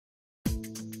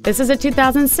This is a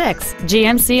 2006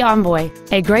 GMC Envoy,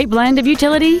 a great blend of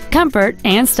utility, comfort,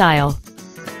 and style.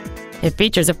 It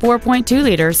features a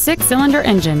 4.2-liter six-cylinder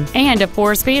engine and a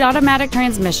 4-speed automatic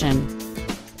transmission.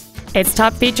 Its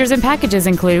top features and packages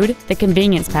include the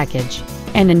convenience package,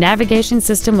 and the navigation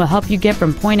system will help you get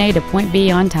from point A to point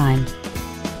B on time.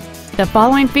 The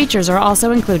following features are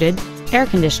also included: air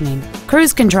conditioning,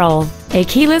 cruise control, a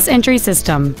keyless entry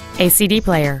system, a CD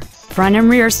player, front and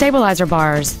rear stabilizer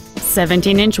bars,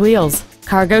 17-inch wheels,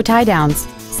 cargo tie-downs,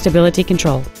 stability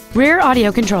control, rear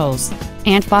audio controls,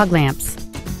 and fog lamps.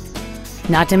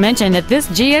 Not to mention that this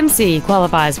GMC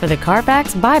qualifies for the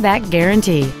Carfax buyback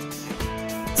guarantee.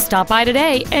 Stop by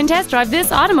today and test drive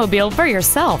this automobile for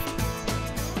yourself.